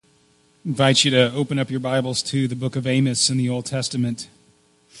I invite you to open up your Bibles to the book of Amos in the Old Testament.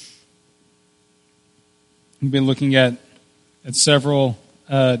 We've been looking at several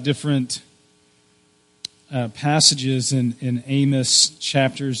different passages in Amos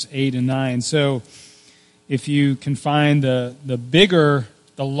chapters 8 and 9. So if you can find the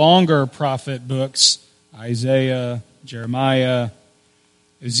longer prophet books, Isaiah, Jeremiah,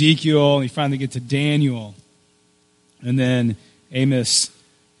 Ezekiel, you finally get to Daniel. And then Amos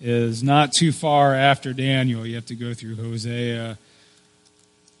is not too far after Daniel. You have to go through Hosea,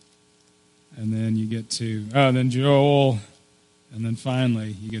 and then you get to, then Joel, and then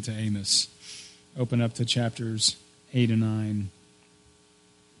finally you get to Amos. Open up to chapters 8 and 9. I'm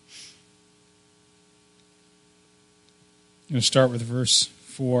going to start with verse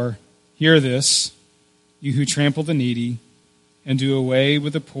 4. Hear this, you who trample the needy, and do away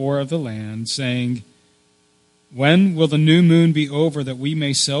with the poor of the land, saying, when will the new moon be over that we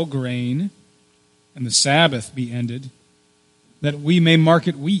may sell grain, and the Sabbath be ended, that we may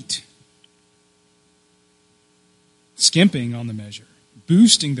market wheat? Skimping on the measure,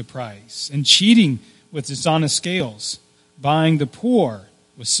 boosting the price, and cheating with dishonest scales, buying the poor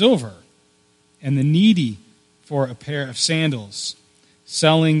with silver, and the needy for a pair of sandals,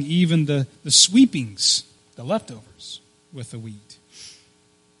 selling even the sweepings, the leftovers, with the wheat.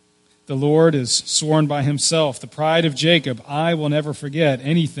 The Lord is sworn by himself, the pride of Jacob, I will never forget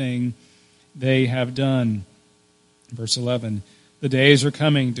anything they have done. Verse 11, the days are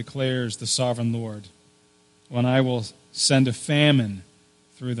coming, declares the sovereign Lord, when I will send a famine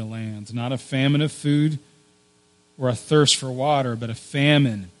through the land, not a famine of food or a thirst for water, but a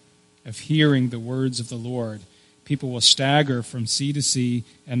famine of hearing the words of the Lord. People will stagger from sea to sea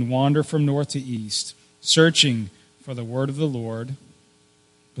and wander from north to east, searching for the word of the Lord,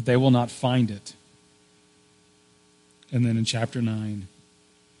 but they will not find it. And then in chapter 9,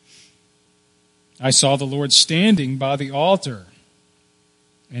 I saw the Lord standing by the altar,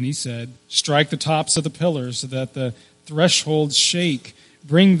 and he said, strike the tops of the pillars so that the thresholds shake.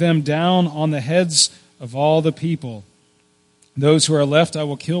 Bring them down on the heads of all the people. Those who are left I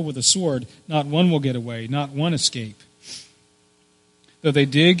will kill with a sword. Not one will get away, not one escape. Though they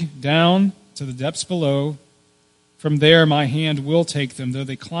dig down to the depths below, from there my hand will take them. Though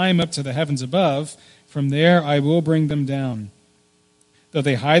they climb up to the heavens above, from there I will bring them down. Though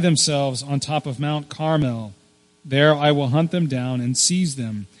they hide themselves on top of Mount Carmel, there I will hunt them down and seize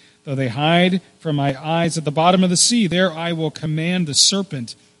them. Though they hide from my eyes at the bottom of the sea, there I will command the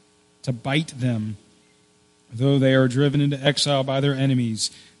serpent to bite them. Though they are driven into exile by their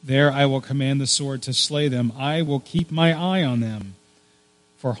enemies, there I will command the sword to slay them. I will keep my eye on them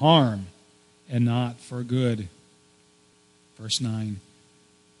for harm and not for good. Verse 9,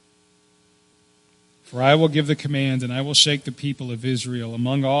 for I will give the command, and I will shake the people of Israel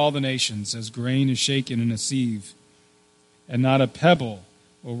among all the nations, as grain is shaken in a sieve, and not a pebble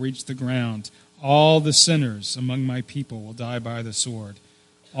will reach the ground. All the sinners among my people will die by the sword.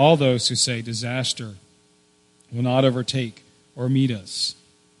 All those who say disaster will not overtake or meet us.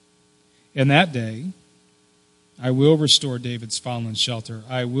 In that day, I will restore David's fallen shelter.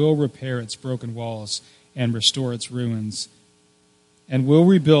 I will repair its broken walls and restore its ruins, and will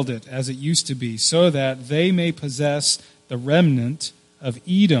rebuild it as it used to be, so that they may possess the remnant of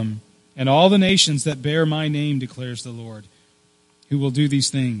Edom and all the nations that bear my name, declares the Lord, who will do these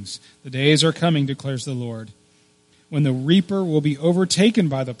things. The days are coming, declares the Lord, when the reaper will be overtaken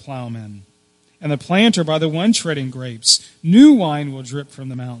by the plowman, and the planter by the one treading grapes. New wine will drip from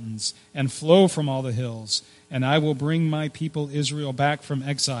the mountains and flow from all the hills, and I will bring my people Israel back from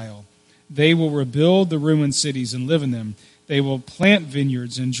exile. They will rebuild the ruined cities and live in them. They will plant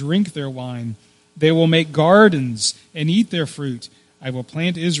vineyards and drink their wine. They will make gardens and eat their fruit. I will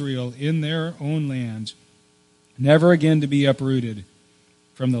plant Israel in their own land, never again to be uprooted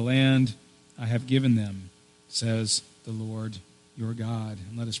from the land I have given them, says the Lord your God.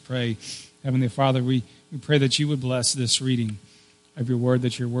 And let us pray. Heavenly Father, we pray that you would bless this reading of your word,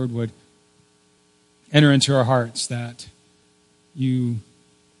 that your word would enter into our hearts, that you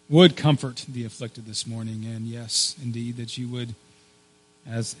would comfort the afflicted this morning. And yes, indeed, that you would,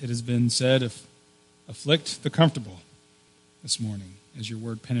 as it has been said, afflict the comfortable this morning as your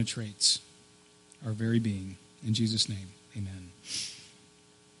word penetrates our very being. In Jesus' name, amen.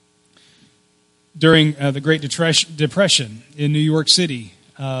 During the Great Depression in New York City,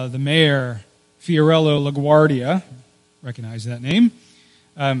 the mayor, Fiorello LaGuardia, recognize that name,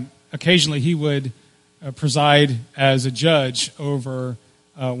 occasionally he would preside as a judge over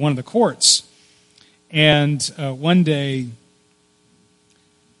one of the courts. And one day,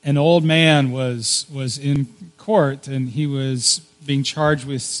 an old man was in court, and he was being charged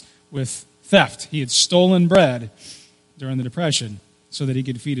with with theft. He had stolen bread during the Depression so that he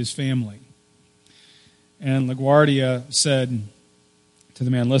could feed his family. And LaGuardia said to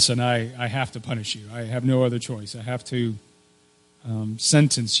the man, listen, I have to punish you. I have no other choice. I have to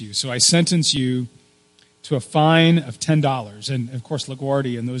sentence you. So I sentence you to a fine of $10. And, of course,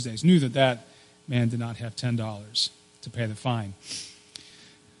 LaGuardia in those days knew that man did not have $10 to pay the fine.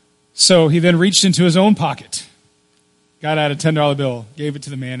 So he then reached into his own pocket, got out a $10 bill, gave it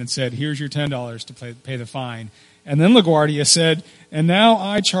to the man, and said, here's your $10 to pay the fine. And then LaGuardia said, and now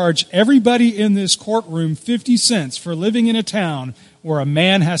I charge everybody in this courtroom 50 cents for living in a town where a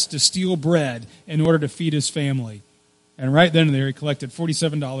man has to steal bread in order to feed his family. And right then and there, he collected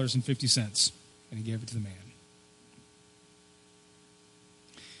 $47.50, and he gave it to the man.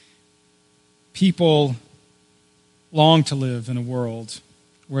 People long to live in a world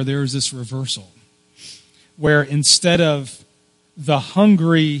where there is this reversal, where instead of the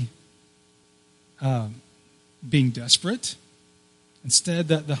hungry being desperate, instead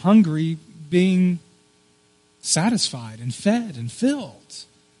the hungry being satisfied and fed and filled.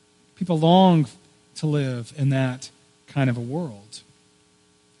 People long to live in that kind of a world.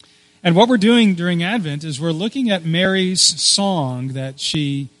 And what we're doing during Advent is we're looking at Mary's song that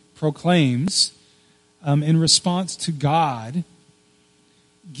she proclaims in response to God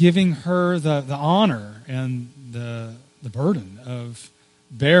giving her the honor and the burden of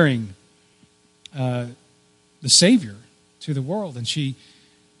bearing the Savior to the world. And she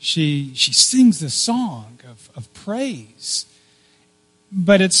sings this song of praise.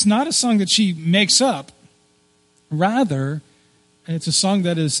 But it's not a song that she makes up. Rather, it's a song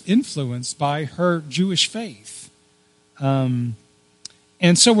that is influenced by her Jewish faith. And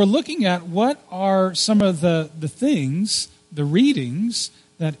so we're looking at what are some of the things, the readings,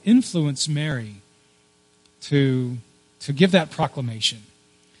 that influence Mary to give that proclamation.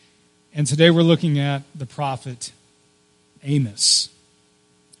 And today we're looking at the prophet Amos.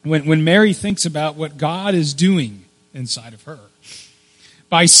 When Mary thinks about what God is doing inside of her,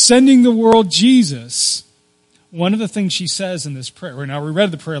 by sending the world Jesus, one of the things she says in this prayer, now we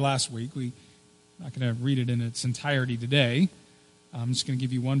read the prayer last week, we're not going to read it in its entirety today. I'm just going to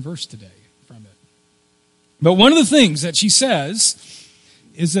give you one verse today from it. But one of the things that she says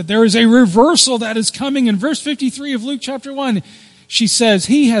is that there is a reversal that is coming. In verse 53 of Luke chapter 1, she says,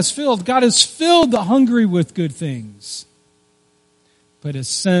 God has filled the hungry with good things, but has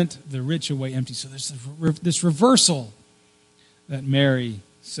sent the rich away empty. So there's this reversal that Mary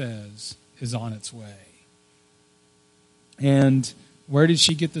says is on its way. And where did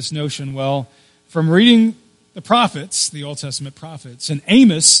she get this notion? Well, from reading the prophets, the Old Testament prophets, and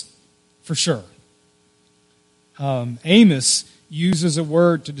Amos, for sure. Amos uses a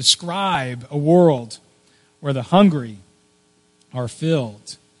word to describe a world where the hungry are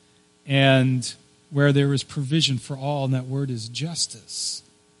filled and where there is provision for all, and that word is justice.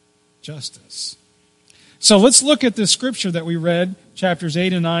 Justice. So let's look at the scripture that we read, chapters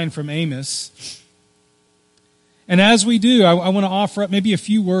 8 and 9 from Amos. And as we do, I want to offer up maybe a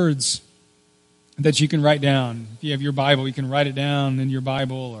few words that you can write down. If you have your Bible, you can write it down in your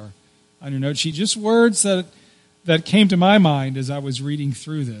Bible or on your note sheet. Just words that came to my mind as I was reading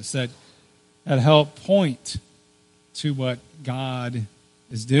through this that help point to what God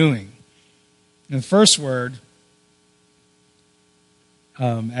is doing. And the first word,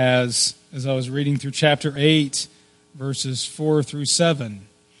 as I was reading through chapter 8, verses 4 through 7,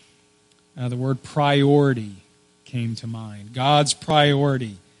 the word priority came to mind. God's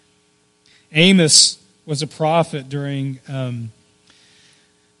priority. Amos was a prophet during a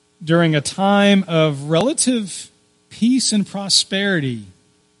time of relative peace and prosperity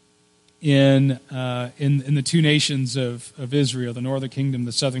in the two nations of Israel, the northern kingdom,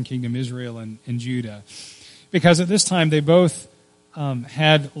 the southern kingdom, Israel and Judah. Because at this time they both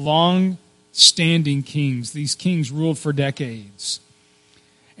had long-standing kings. These kings ruled for decades.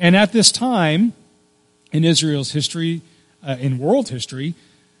 And at this time, in Israel's history, in world history,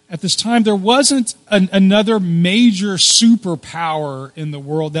 at this time there wasn't another major superpower in the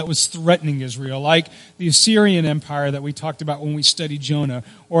world that was threatening Israel, like the Assyrian Empire that we talked about when we studied Jonah,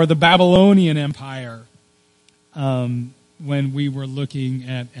 or the Babylonian Empire when we were looking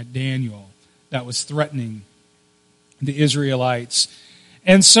at Daniel, that was threatening the Israelites.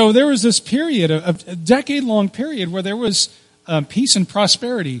 And so there was this period, a decade-long period, where there was peace and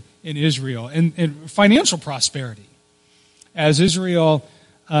prosperity in Israel, and financial prosperity. As Israel,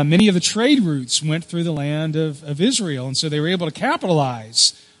 many of the trade routes went through the land of Israel, and so they were able to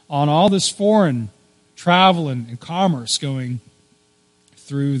capitalize on all this foreign travel and commerce going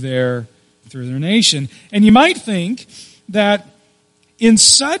through their nation. And you might think that in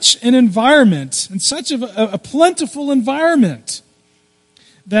such an environment, in such a plentiful environment,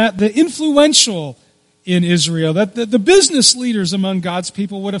 that the influential in Israel, that the business leaders among God's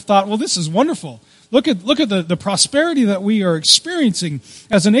people would have thought, well, this is wonderful. Look at the prosperity that we are experiencing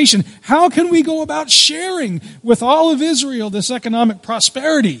as a nation. How can we go about sharing with all of Israel this economic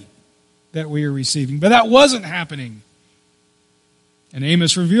prosperity that we are receiving? But that wasn't happening. And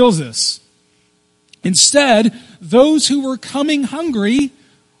Amos reveals this. Instead, those who were coming hungry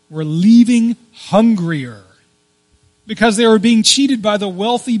were leaving hungrier because they were being cheated by the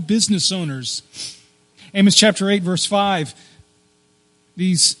wealthy business owners. Amos chapter 8, verse 5,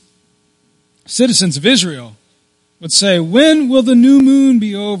 these citizens of Israel would say, when will the new moon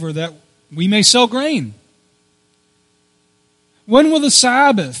be over that we may sell grain? When will the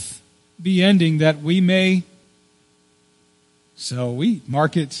Sabbath be ending that we may sell wheat,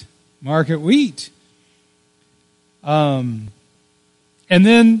 market wheat? And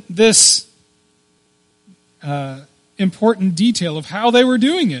then this important detail of how they were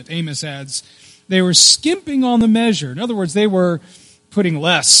doing it, Amos adds, they were skimping on the measure. In other words, they were putting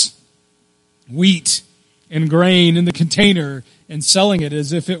less wheat and grain in the container and selling it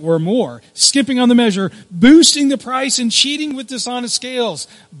as if it were more. Skipping on the measure, boosting the price and cheating with dishonest scales,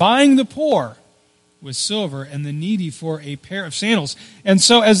 buying the poor with silver and the needy for a pair of sandals. And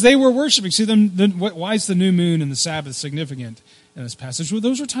so as they were worshiping, see, why is the new moon and the Sabbath significant in this passage? Well,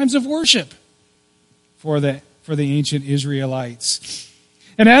 those were times of worship for the ancient Israelites.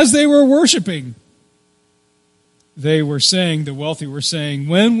 And as they were worshiping, they were saying, the wealthy were saying,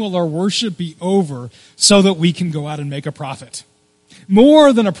 when will our worship be over so that we can go out and make a profit?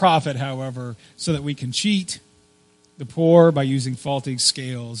 More than a profit, however, so that we can cheat the poor by using faulty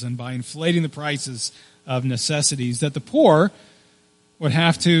scales and by inflating the prices of necessities, that the poor would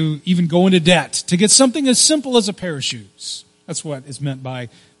have to even go into debt to get something as simple as a pair of shoes. That's what is meant by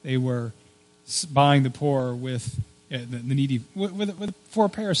they were buying the poor with the needy for a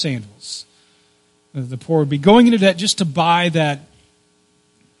pair of sandals. The poor would be going into debt just to buy that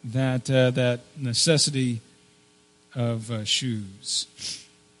necessity of shoes.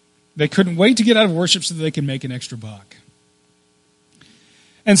 They couldn't wait to get out of worship so that they could make an extra buck.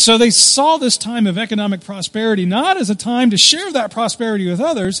 And so they saw this time of economic prosperity not as a time to share that prosperity with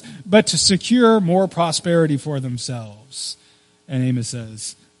others, but to secure more prosperity for themselves. And Amos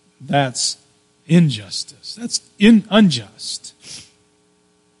says, that's injustice. That's unjust.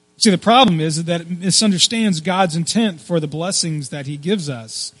 See, the problem is that it misunderstands God's intent for the blessings that He gives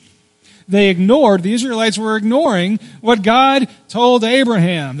us. The Israelites were ignoring what God told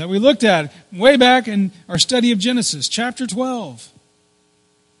Abraham that we looked at way back in our study of Genesis, chapter 12.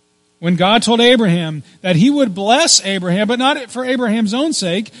 When God told Abraham that He would bless Abraham, but not for Abraham's own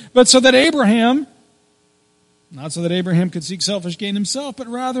sake, but so that Abraham could seek selfish gain himself, but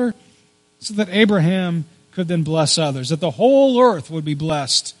rather so that Abraham could then bless others, that the whole earth would be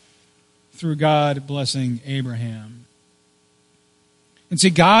blessed through God blessing Abraham. And see,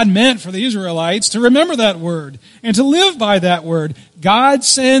 God meant for the Israelites to remember that word and to live by that word. God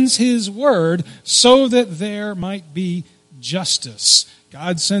sends His word so that there might be justice.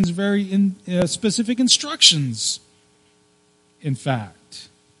 God sends very specific instructions, in fact.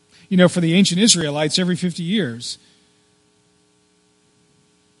 You know, for the ancient Israelites, every 50 years,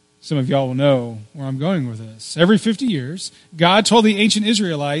 some of y'all will know where I'm going with this. Every 50 years, God told the ancient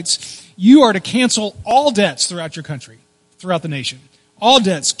Israelites, you are to cancel all debts throughout your country, throughout the nation. All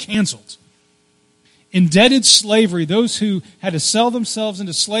debts canceled. Indebted slavery, those who had to sell themselves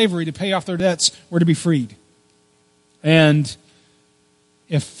into slavery to pay off their debts, were to be freed. And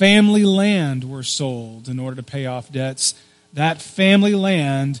if family land were sold in order to pay off debts, that family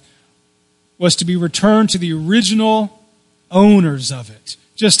land was to be returned to the original owners of it.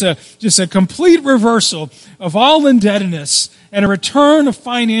 Just a complete reversal of all indebtedness and a return of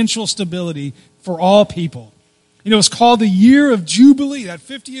financial stability for all people. You know, it's called the year of Jubilee, that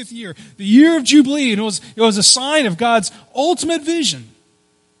 50th year, the year of Jubilee. And it was a sign of God's ultimate vision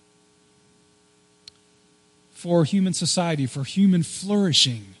for human society, for human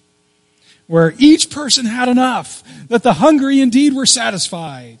flourishing, where each person had enough, that the hungry indeed were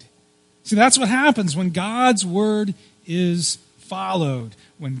satisfied. See, that's what happens when God's word is followed.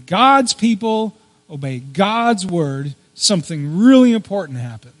 When God's people obey God's word, something really important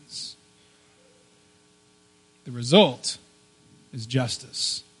happens. The result is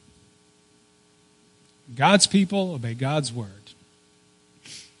justice. God's people obey God's word.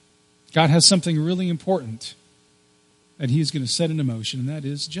 God has something really important that He is going to set into motion, and that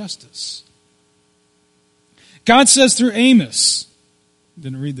is justice. God says through Amos,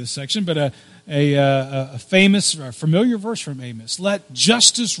 didn't read this section, but a famous, or a familiar verse from Amos. Let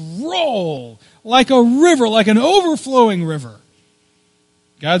justice roll like a river, like an overflowing river.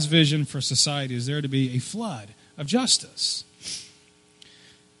 God's vision for society is there to be a flood of justice.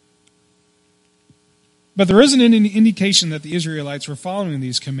 But there isn't any indication that the Israelites were following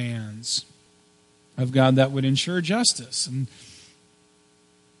these commands of God that would ensure justice. And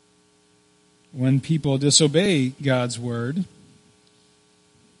when people disobey God's word,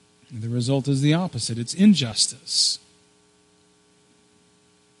 the result is the opposite. It's injustice.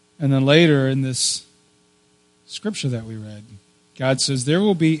 And then later in this scripture that we read, God says, there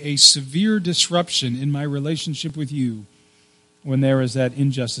will be a severe disruption in my relationship with you when there is that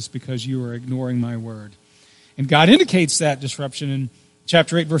injustice because you are ignoring my word. And God indicates that disruption in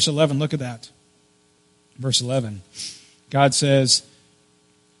chapter 8, verse 11. Look at that. Verse 11. God says,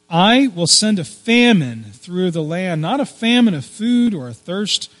 I will send a famine through the land, not a famine of food or a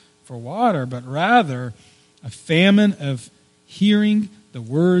thirst for water, but rather a famine of hearing the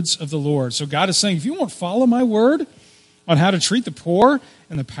words of the Lord. So God is saying, if you won't follow my word on how to treat the poor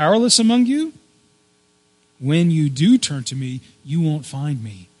and the powerless among you, when you do turn to me, you won't find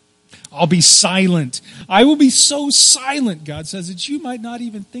me. I'll be silent. I will be so silent, God says, that you might not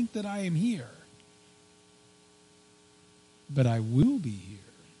even think that I am here. But I will be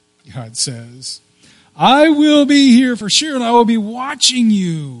here, God says. I will be here for sure, and I will be watching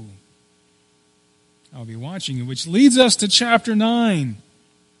you. I'll be watching you, which leads us to chapter 9,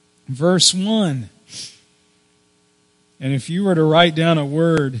 verse 1. And if you were to write down a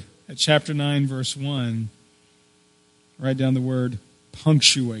word at chapter 9, verse 1, write down the word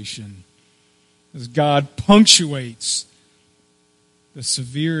punctuation. As God punctuates the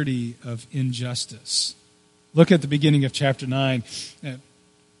severity of injustice. Look at the beginning of chapter 9.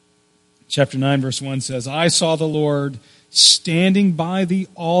 Chapter 9, verse 1 says, I saw the Lord standing by the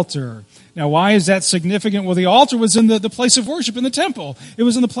altar. Now, why is that significant? Well, the altar was in the place of worship in the temple. It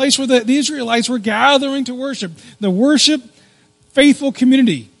was in the place where the Israelites were gathering to worship. The worship faithful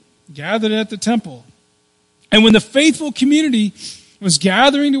community gathered at the temple. And when the faithful community was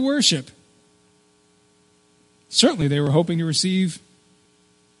gathering to worship, certainly they were hoping to receive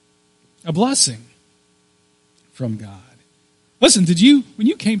a blessing from God. Listen, when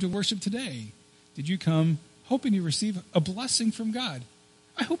you came to worship today, did you come hoping to receive a blessing from God?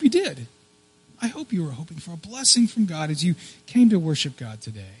 I hope you did. I hope you were hoping for a blessing from God as you came to worship God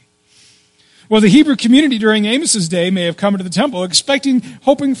today. Well, the Hebrew community during Amos's day may have come into the temple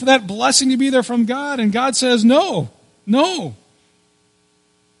hoping for that blessing to be there from God, and God says, no.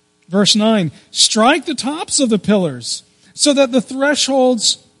 Verse 9, strike the tops of the pillars so that the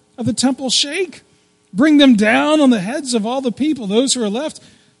thresholds of the temple shake. Bring them down on the heads of all the people, those who are left.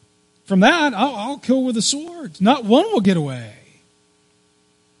 From that, I'll kill with a sword. Not one will get away.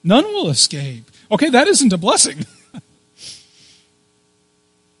 None will escape. Okay, that isn't a blessing.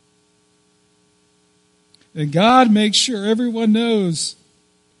 And God makes sure everyone knows,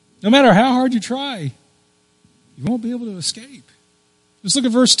 no matter how hard you try, you won't be able to escape. Just look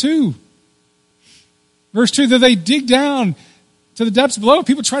at verse 2. Verse 2, that they dig down to the depths below.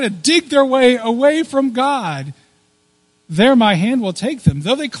 People try to dig their way away from God. There my hand will take them.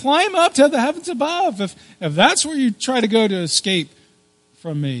 Though they climb up to the heavens above, if that's where you try to go to escape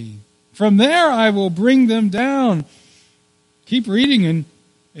from me, from there I will bring them down. Keep reading in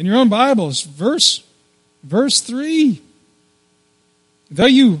your own Bibles. Verse 3. Though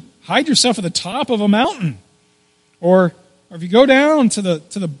you hide yourself at the top of a mountain, or if you go down to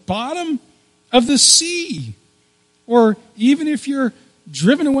the bottom of the sea, or even if you're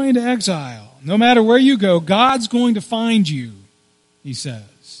driven away into exile, no matter where you go, God's going to find you, he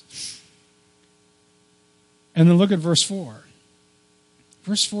says. And then look at verse 4.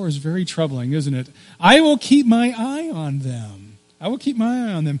 Verse 4 is very troubling, isn't it? I will keep my eye on them. I will keep my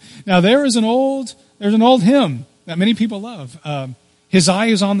eye on them. Now there's an old hymn that many people love. His eye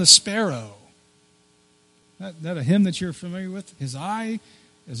is on the sparrow. That a hymn that you're familiar with? His eye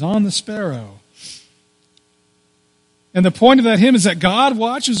is on the sparrow. And the point of that hymn is that God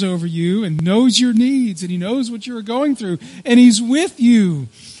watches over you and knows your needs, and he knows what you are going through, and he's with you.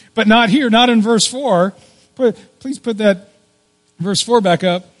 But not here, not in verse 4. Please put that verse 4 back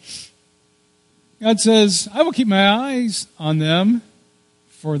up. God says, I will keep my eyes on them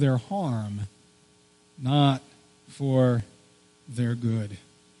for their harm, not for their good.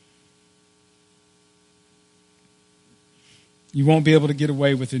 You won't be able to get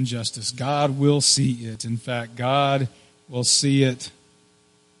away with injustice. God will see it. In fact, God will see it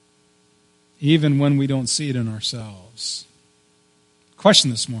even when we don't see it in ourselves.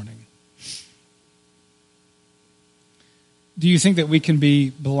 Question this morning. do you think that we can be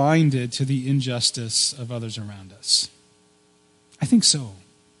blinded to the injustice of others around us? I think so.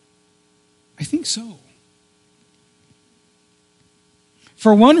 I think so.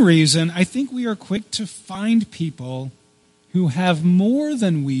 For one reason, I think we are quick to find people who have more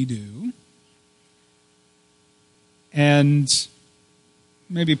than we do, and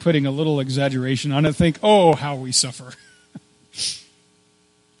maybe putting a little exaggeration on it, think, oh, how we suffer.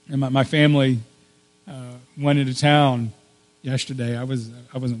 And my family went into town yesterday. I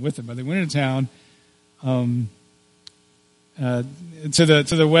wasn't with them, but they went into town to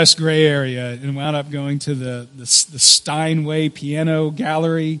the West Gray area and wound up going to the Steinway Piano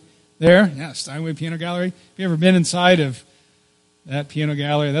Gallery there. Yeah, Steinway Piano Gallery. Have you ever been inside of that piano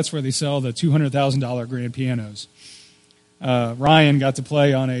gallery? That's where they sell the $200,000 grand pianos. Ryan got to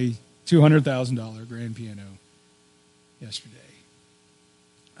play on a $200,000 grand piano yesterday.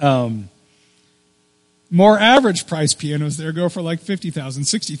 More average price pianos there go for like $50,000,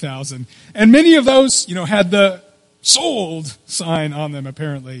 $60,000. And many of those, had the sold sign on them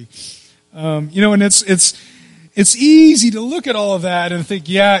apparently. And it's easy to look at all of that and think,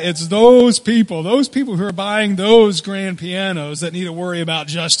 yeah, it's those people who are buying those grand pianos that need to worry about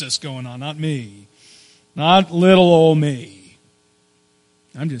justice going on, not me. Not little old me.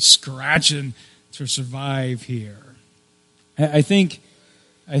 I'm just scratching to survive here. I think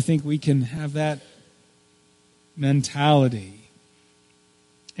we can have that mentality.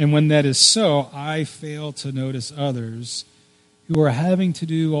 And when that is so, I fail to notice others who are having to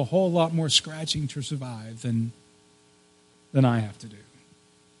do a whole lot more scratching to survive than I have to do.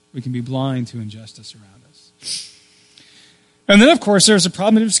 We can be blind to injustice around us. And then, of course, there's a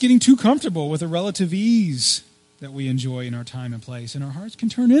problem of just getting too comfortable with the relative ease that we enjoy in our time and place. And our hearts can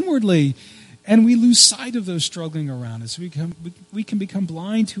turn inwardly, and we lose sight of those struggling around us. We can become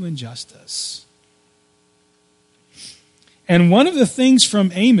blind to injustice. And one of the things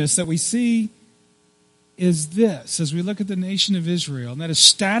from Amos that we see is this, as we look at the nation of Israel, and that is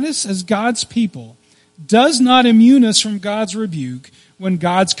status as God's people does not immune us from God's rebuke when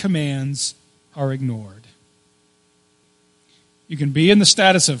God's commands are ignored. You can be in the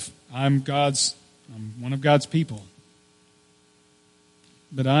status of, I'm one of God's people.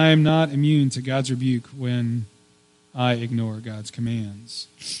 But I am not immune to God's rebuke when I ignore God's commands.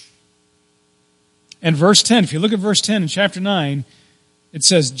 And verse 10, if you look at verse 10 in chapter 9, it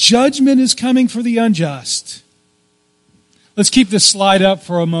says, judgment is coming for the unjust. Let's keep this slide up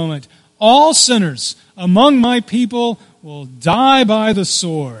for a moment. All sinners among my people will die by the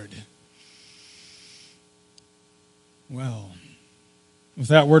sword. Well, with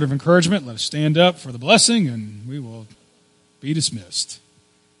that word of encouragement, let us stand up for the blessing and we will be dismissed.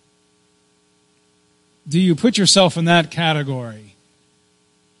 Do you put yourself in that category?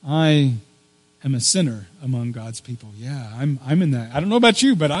 I am a sinner among God's people. Yeah, I'm in that. I don't know about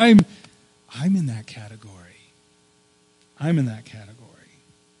you, but I'm in that category. I'm in that category.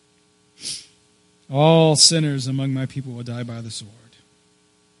 All sinners among my people will die by the sword.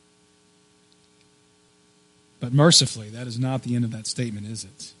 But mercifully, that is not the end of that statement, is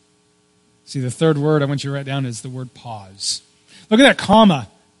it? See, the third word I want you to write down is the word pause. Look at that comma.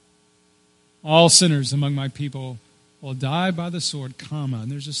 All sinners among my people will die by the sword, comma.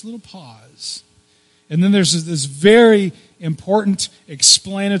 And there's this little pause. And then there's this very important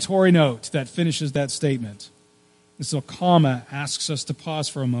explanatory note that finishes that statement. This little comma asks us to pause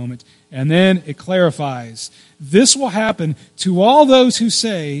for a moment, and then it clarifies. This will happen to all those who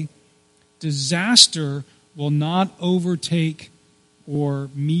say, disaster will not overtake or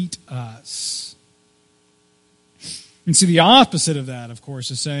meet us. And see, the opposite of that, of course,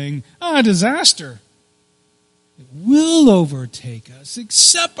 is saying, disaster. It will overtake us,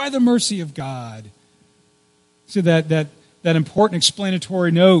 except by the mercy of God. See that important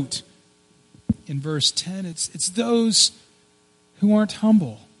explanatory note in verse 10, it's those who aren't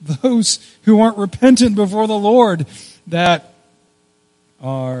humble, those who aren't repentant before the Lord that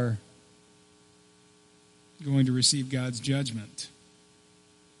are going to receive God's judgment.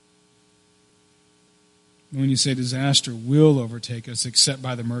 When you say disaster will overtake us except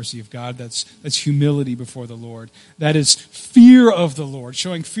by the mercy of God, that's humility before the Lord. That is fear of the Lord,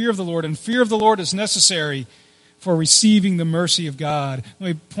 showing fear of the Lord. And fear of the Lord is necessary for receiving the mercy of God.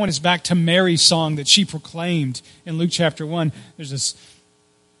 Let me point us back to Mary's song that she proclaimed in Luke chapter 1. There's this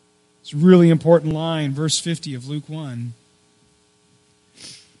really important line, verse 50 of Luke 1,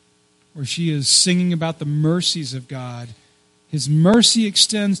 where she is singing about the mercies of God. His mercy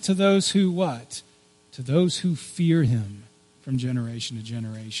extends to those who what? To those who fear him from generation to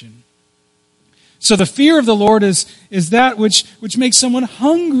generation. So the fear of the Lord is that which makes someone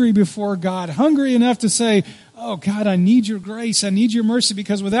hungry before God, hungry enough to say, oh God, I need your grace. I need your mercy,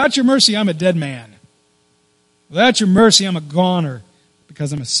 because without your mercy, I'm a dead man. Without your mercy, I'm a goner,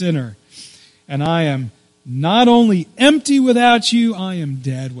 because I'm a sinner. And I am not only empty without you, I am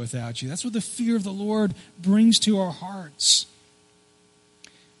dead without you. That's what the fear of the Lord brings to our hearts.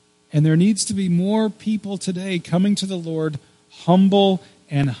 And there needs to be more people today coming to the Lord humble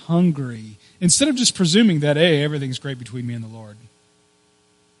and hungry, instead of just presuming that, hey, everything's great between me and the Lord.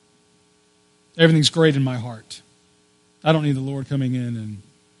 Everything's great in my heart. I don't need the Lord coming in and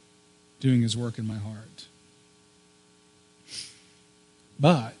doing his work in my heart.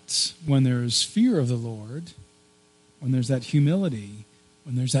 But when there's fear of the Lord, when there's that humility,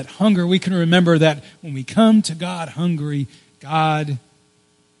 when there's that hunger, we can remember that when we come to God hungry, God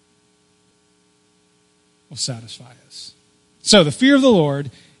will satisfy us. So the fear of the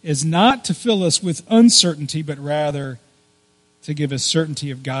Lord is not to fill us with uncertainty, but rather to give us certainty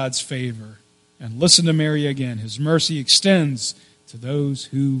of God's favor. And listen to Mary again. His mercy extends to those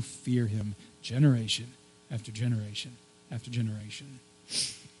who fear him, generation after generation after generation.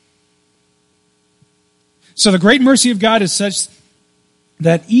 So the great mercy of God is such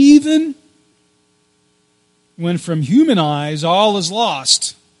that even when from human eyes all is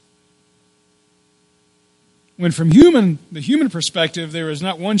lost, when from the human perspective there is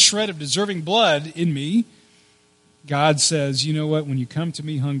not one shred of deserving blood in me, God says, you know what, when you come to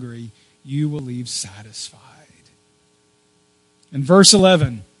me hungry, you will leave satisfied. And verse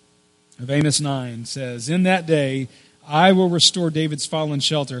 11 of Amos 9 says, in that day I will restore David's fallen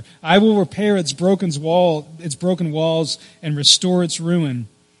shelter. I will repair its broken walls and restore its ruin.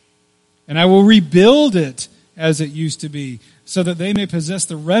 And I will rebuild it as it used to be, so that they may possess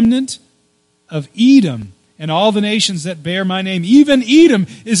the remnant of Edom and all the nations that bear my name. Even Edom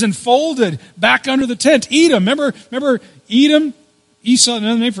is enfolded back under the tent. Edom, remember Edom? Esau,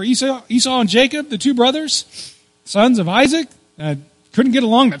 another name for Esau and Jacob, the two brothers, sons of Isaac, that couldn't get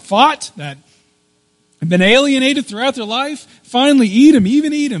along, that fought, that had been alienated throughout their life. Finally, even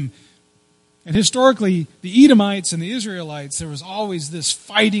Edom. And historically, the Edomites and the Israelites, there was always this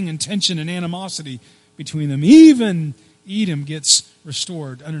fighting and tension and animosity between them. Even Edom gets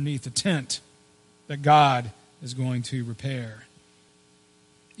restored underneath the tent that God is going to repair.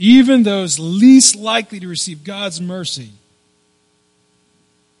 Even those least likely to receive God's mercy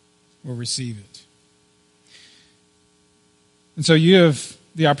will receive it. And so you have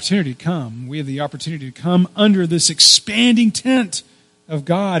the opportunity to come. We have the opportunity to come under this expanding tent of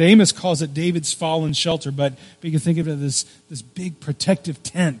God. Amos calls it David's fallen shelter, but you can think of it as this big protective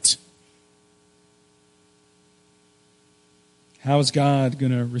tent. How is God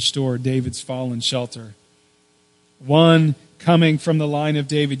going to restore David's fallen shelter? One coming from the line of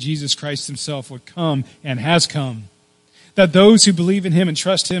David, Jesus Christ himself, would come and has come. That those who believe in him and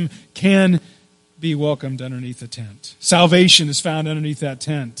trust him can be welcomed underneath the tent. Salvation is found underneath that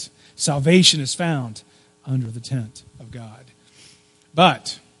tent. Salvation is found under the tent of God.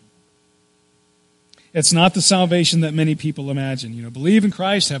 But it's not the salvation that many people imagine. Believe in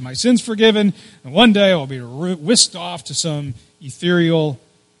Christ, have my sins forgiven, and one day I'll be whisked off to some ethereal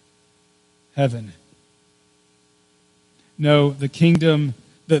heaven. No, the kingdom,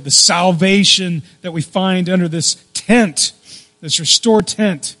 the salvation that we find under this tent, this restored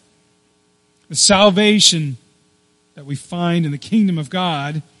tent, the salvation that we find in the kingdom of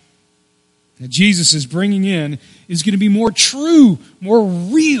God that Jesus is bringing in is going to be more true, more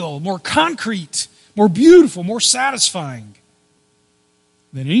real, more concrete, more beautiful, more satisfying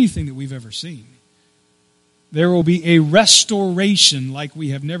than anything that we've ever seen. There will be a restoration like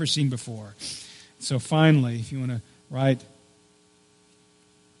we have never seen before. So finally, if you want to write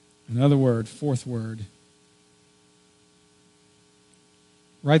another word, fourth word,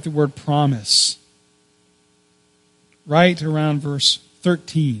 write the word promise. Right around verse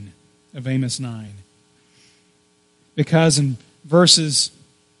 13 of Amos 9. Because in verses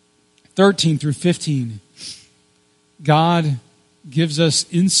 13 through 15, God gives us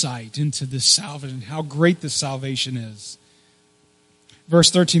insight into this salvation, how great this salvation is.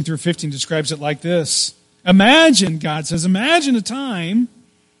 Verse 13 through 15 describes it like this. Imagine, God says, imagine a time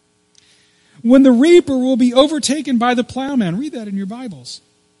when the reaper will be overtaken by the plowman. Read that in your Bibles.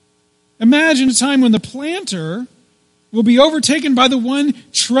 Imagine a time when the planter will be overtaken by the one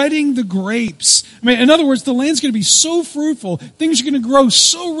treading the grapes. In other words, the land's going to be so fruitful, things are going to grow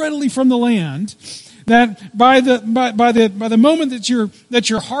so readily from the land that by the moment that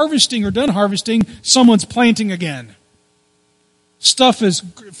you're harvesting or done harvesting, someone's planting again. Stuff is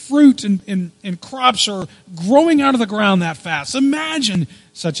fruit and crops are growing out of the ground that fast. Imagine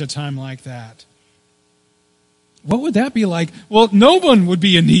such a time like that. What would that be like? Well, no one would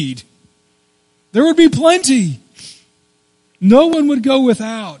be in need. There would be plenty. No one would go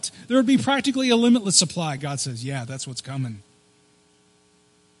without. There would be practically a limitless supply. God says, yeah, that's what's coming.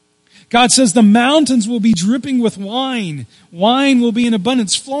 God says the mountains will be dripping with wine. Wine will be in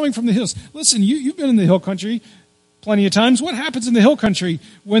abundance, flowing from the hills. Listen, you've been in the hill country plenty of times. What happens in the hill country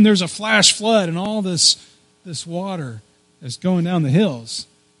when there's a flash flood and all this water is going down the hills?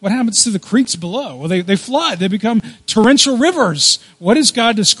 What happens to the creeks below? Well, they flood. They become torrential rivers. What is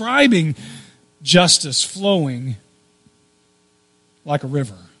God describing? Justice flowing like a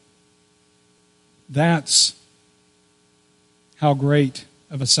river. That's how great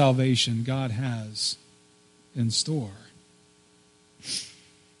of a salvation God has in store.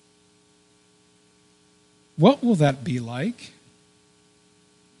 What will that be like?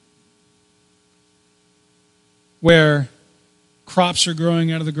 Where crops are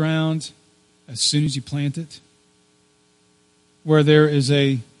growing out of the ground as soon as you plant it? Where there is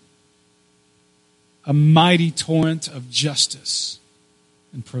a mighty torrent of justice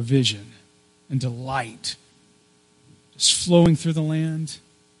and provision and delight just flowing through the land?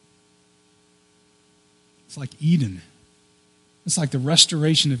 It's like Eden. It's like the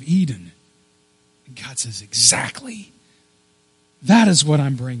restoration of Eden. And God says, exactly. That is what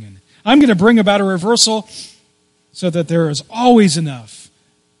I'm bringing. I'm going to bring about a reversal so that there is always enough.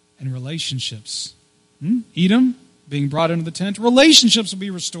 And relationships. Edom being brought into the tent. Relationships will be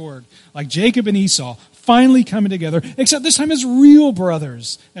restored. Like Jacob and Esau finally coming together. Except this time as real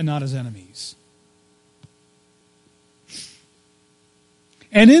brothers and not as enemies.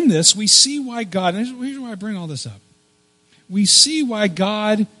 And in this, we see why God, and here's why I bring all this up. We see why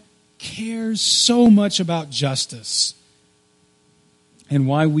God cares so much about justice and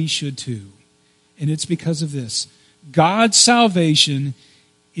why we should too. And it's because of this. God's salvation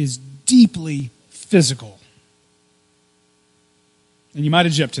is deeply physical. And you might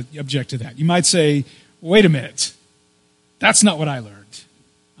object to that. You might say, wait a minute, that's not what I learned.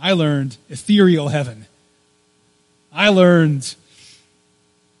 I learned ethereal heaven. I learned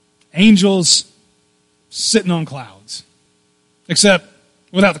angels sitting on clouds. Except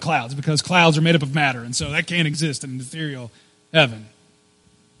without the clouds, because clouds are made up of matter, and so that can't exist in an ethereal heaven.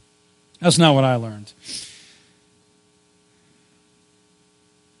 That's not what I learned.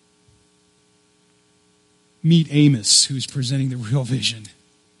 Meet Amos, who's presenting the real vision.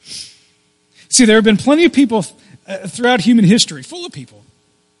 See, there have been plenty of people throughout human history, full of people.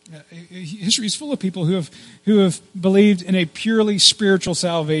 History is full of people who have believed in a purely spiritual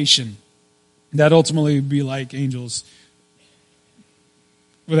salvation that ultimately would be like angels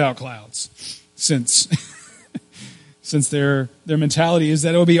without clouds, since their mentality is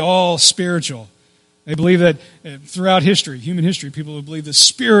that it will be all spiritual. They believe that throughout history, human history, people have believed the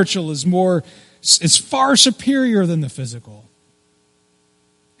spiritual is far superior than the physical.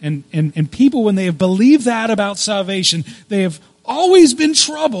 And people, when they have believed that about salvation, they have always been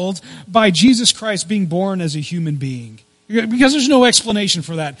troubled by Jesus Christ being born as a human being. Because there's no explanation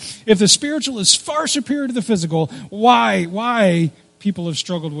for that. If the spiritual is far superior to the physical, why people have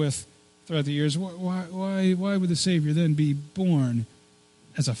struggled with throughout the years, why would the Savior then be born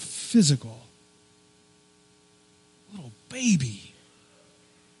as a physical little baby?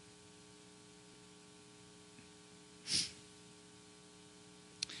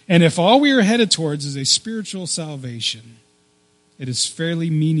 And if all we are headed towards is a spiritual salvation, it is fairly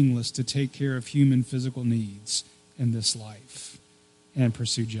meaningless to take care of human physical needs in this life and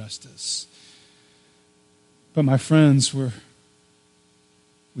pursue justice. But my friends,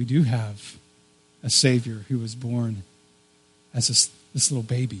 we do have a Savior who was born as this little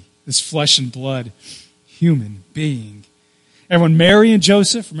baby, this flesh and blood human being. And when Mary and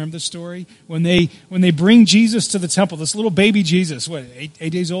Joseph, remember the story? When they bring Jesus to the temple, this little baby Jesus, what,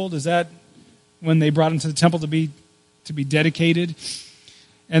 8 days old? Is that when they brought him to the temple to be dedicated?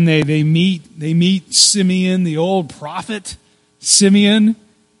 And they meet Simeon, the old prophet, Simeon.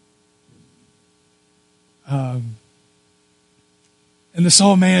 And this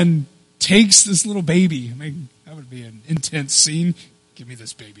old man takes this little baby. I mean, that would be an intense scene. Give me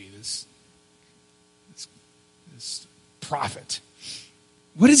this baby, this prophet.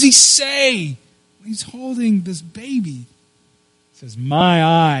 What does he say when he's holding this baby? He says, "My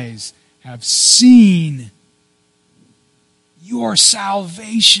eyes have seen your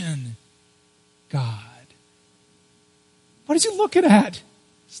salvation, God." What is he looking at?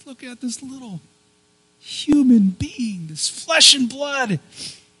 He's looking at this little human being, this flesh and blood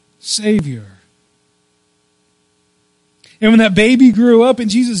Savior. And when that baby grew up and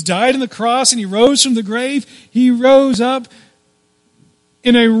Jesus died on the cross and he rose from the grave, he rose up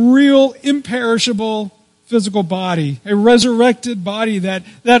in a real imperishable physical body, a resurrected body that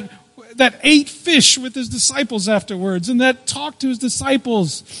that ate fish with his disciples afterwards, and that talked to his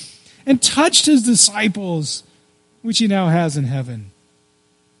disciples and touched his disciples, which he now has in heaven.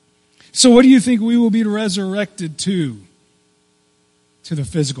 So what do you think we will be resurrected to? To the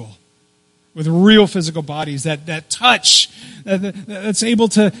physical. With real physical bodies that touch, that's able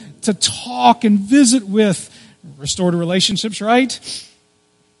to talk and visit with, restored relationships, right?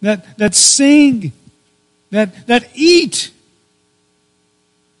 That sing, that eat,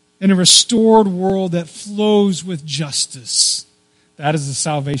 in a restored world that flows with justice. That is the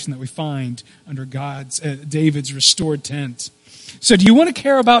salvation that we find under David's restored tent. So do you want to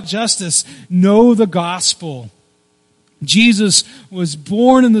care about justice? Know the gospel. Jesus was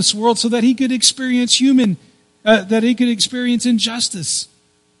born in this world so that he could experience injustice.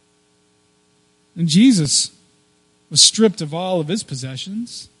 And Jesus was stripped of all of his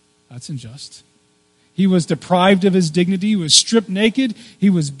possessions. That's unjust. He was deprived of his dignity. He was stripped naked. He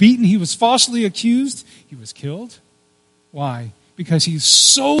was beaten. He was falsely accused. He was killed. Why? Because he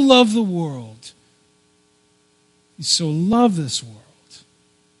so loved the world. He so loved this world.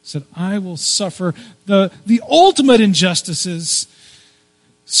 Said, I will suffer the ultimate injustices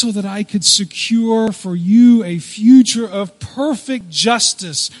so that I could secure for you a future of perfect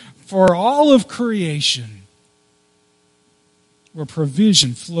justice for all of creation, where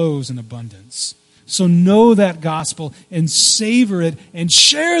provision flows in abundance. So know that gospel and savor it and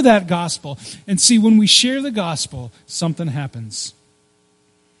share that gospel. And see, when we share the gospel, something happens.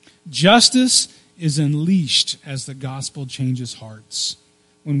 Justice is unleashed as the gospel changes hearts.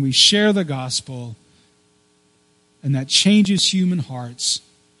 When we share the gospel and that changes human hearts,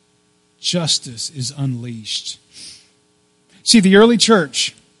 justice is unleashed. See, the early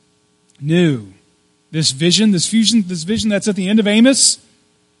church knew this vision that's at the end of Amos,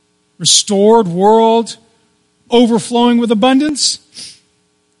 restored world, overflowing with abundance.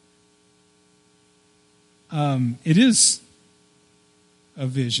 It is a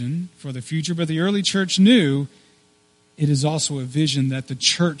vision for the future, but the early church knew it is also a vision that the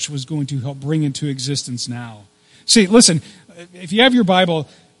church was going to help bring into existence now. See, listen, if you have your Bible,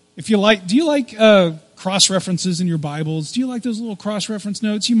 do you like cross-references in your Bibles? Do you like those little cross-reference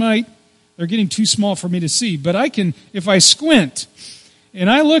notes? You might. They're getting too small for me to see, but I can, if I squint, and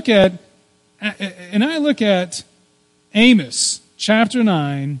I look at Amos chapter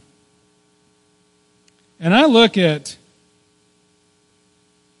 9, and I look at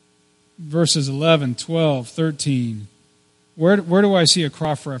verses 11, 12, 13, where do I see a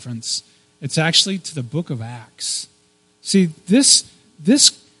cross-reference? It's actually to the book of Acts. See, this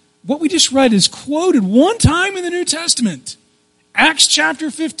what we just read is quoted one time in the New Testament. Acts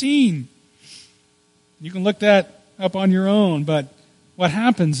chapter 15. You can look that up on your own, but what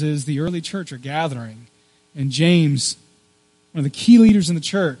happens is the early church are gathering, and James, one of the key leaders in the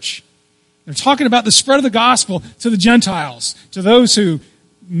church, they're talking about the spread of the gospel to the Gentiles, to those who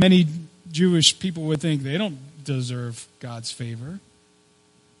many Jewish people would think they don't deserve God's favor.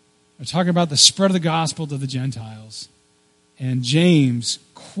 They're talking about the spread of the gospel to the Gentiles. And James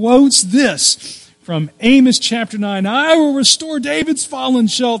quotes this from Amos chapter 9. I will restore David's fallen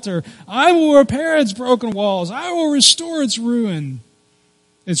shelter. I will repair its broken walls. I will restore its ruins.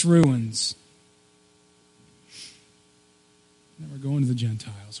 And we're going to the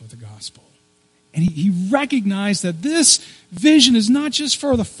Gentiles with the gospel. And he recognized that this vision is not just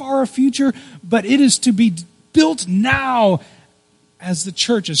for the far future, but it is to be built now as the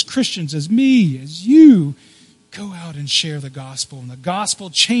church, as Christians, as me, as you, go out and share the gospel. And the gospel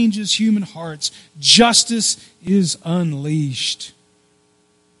changes human hearts. Justice is unleashed.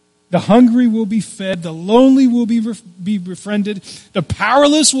 The hungry will be fed. The lonely will be befriended. The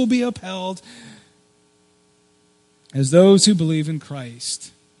powerless will be upheld. As those who believe in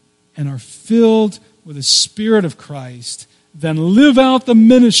Christ and are filled with the Spirit of Christ, then live out the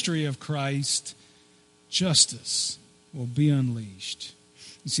ministry of Christ, justice will be unleashed.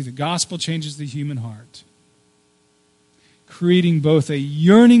 You see, the gospel changes the human heart, creating both a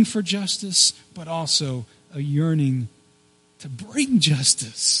yearning for justice, but also a yearning to bring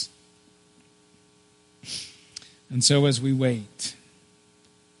justice. And so as we wait,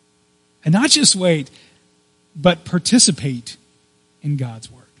 and not just wait, but participate in God's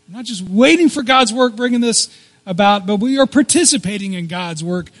work. Not just waiting for God's work bringing this about, but we are participating in God's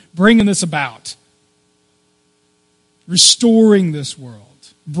work bringing this about. Restoring this world.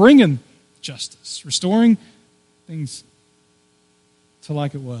 Bringing justice. Restoring things to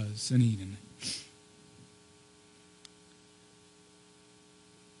like it was in Eden.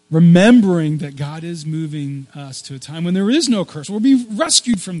 Remembering that God is moving us to a time when there is no curse. We'll be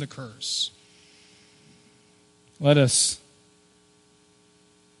rescued from the curse. Let us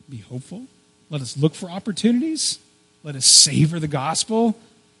be hopeful. Let us look for opportunities. Let us savor the gospel.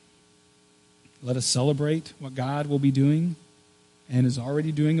 Let us celebrate what God will be doing and is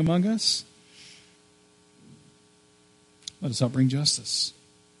already doing among us. Let us help bring justice.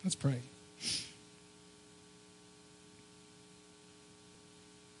 Let's pray.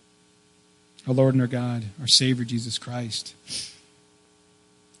 Our Lord and our God, our Savior, Jesus Christ,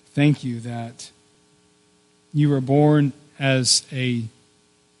 thank you that you were born as a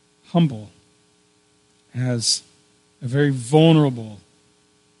humble, as a very vulnerable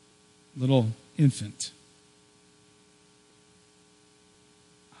little infant.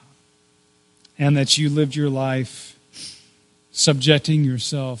 And that you lived your life subjecting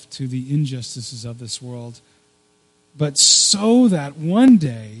yourself to the injustices of this world, but so that one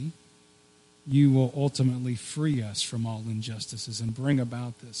day you will ultimately free us from all injustices and bring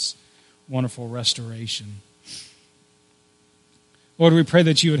about this wonderful restoration. Lord, we pray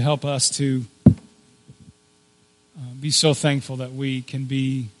that you would help us to be so thankful that we can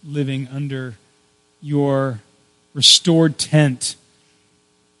be living under your restored tent,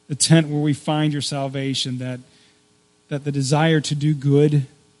 the tent where we find your salvation, that the desire to do good,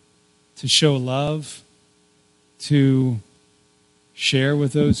 to show love, to share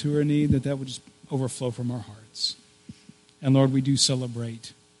with those who are in need, that would just overflow from our hearts. And Lord, we do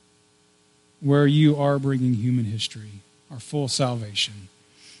celebrate where you are bringing human history, our full salvation.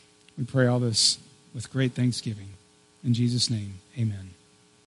 We pray all this with great thanksgiving. In Jesus' name, amen.